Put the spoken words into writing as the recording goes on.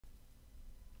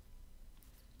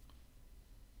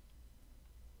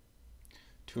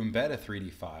To embed a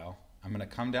 3D file, I'm going to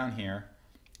come down here,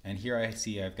 and here I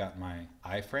see I've got my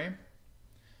iframe.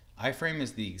 Iframe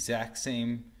is the exact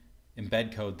same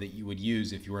embed code that you would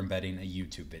use if you were embedding a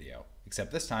YouTube video,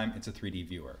 except this time it's a 3D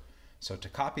viewer. So to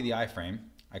copy the iframe,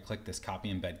 I click this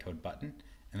copy embed code button,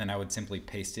 and then I would simply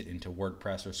paste it into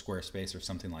WordPress or Squarespace or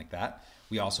something like that.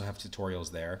 We also have tutorials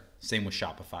there, same with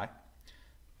Shopify.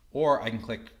 Or I can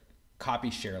click copy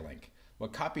share link.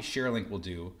 What copy share link will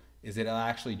do is it'll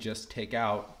actually just take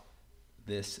out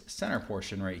this center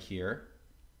portion right here,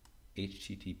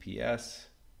 HTTPS,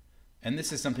 and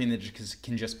this is something that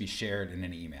can just be shared in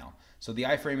an email. So the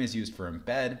iframe is used for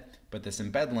embed, but this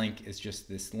embed link is just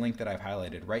this link that I've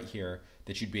highlighted right here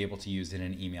that you'd be able to use in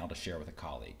an email to share with a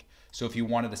colleague. So if you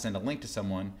wanted to send a link to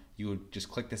someone, you would just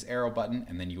click this arrow button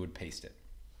and then you would paste it.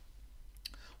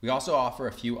 We also offer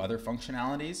a few other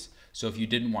functionalities. So if you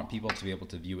didn't want people to be able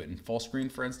to view it in full screen,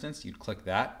 for instance, you'd click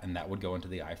that and that would go into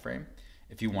the iframe.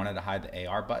 If you wanted to hide the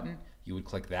AR button, you would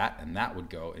click that and that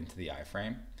would go into the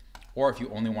iframe. Or if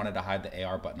you only wanted to hide the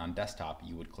AR button on desktop,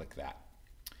 you would click that.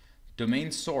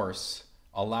 Domain source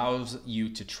allows you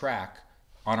to track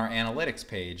on our analytics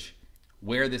page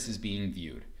where this is being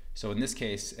viewed. So in this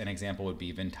case, an example would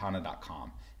be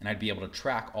VNTANA.com, and I'd be able to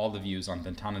track all the views on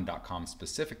VNTANA.com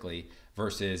specifically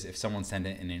versus if someone sent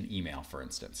it in an email, for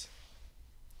instance.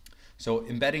 So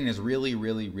embedding is really,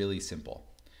 really, really simple.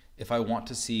 If I want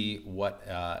to see what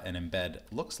an embed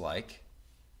looks like,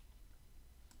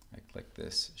 I click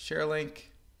this share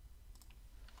link,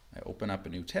 I open up a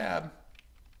new tab,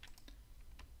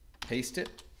 paste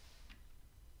it.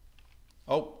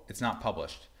 Oh, it's not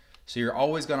published. So you're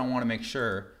always going to want to make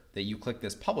sure that you click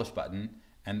this publish button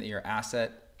and that your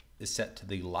asset is set to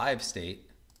the live state.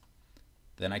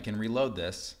 Then I can reload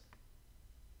this.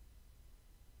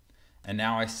 And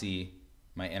now I see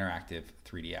my interactive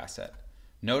 3D asset.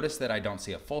 Notice that I don't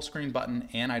see a full screen button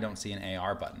and I don't see an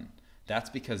AR button. That's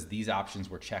because these options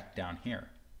were checked down here.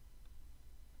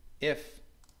 If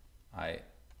I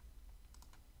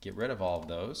get rid of all of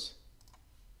those,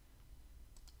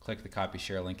 click the copy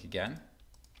share link again,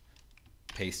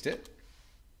 paste it,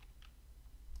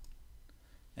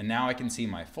 and now I can see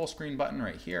my full screen button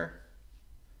right here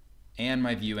and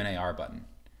my view and AR button.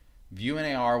 View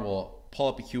and AR will pull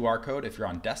up a QR code if you're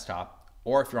on desktop,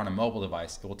 or if you're on a mobile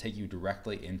device, it will take you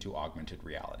directly into augmented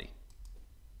reality.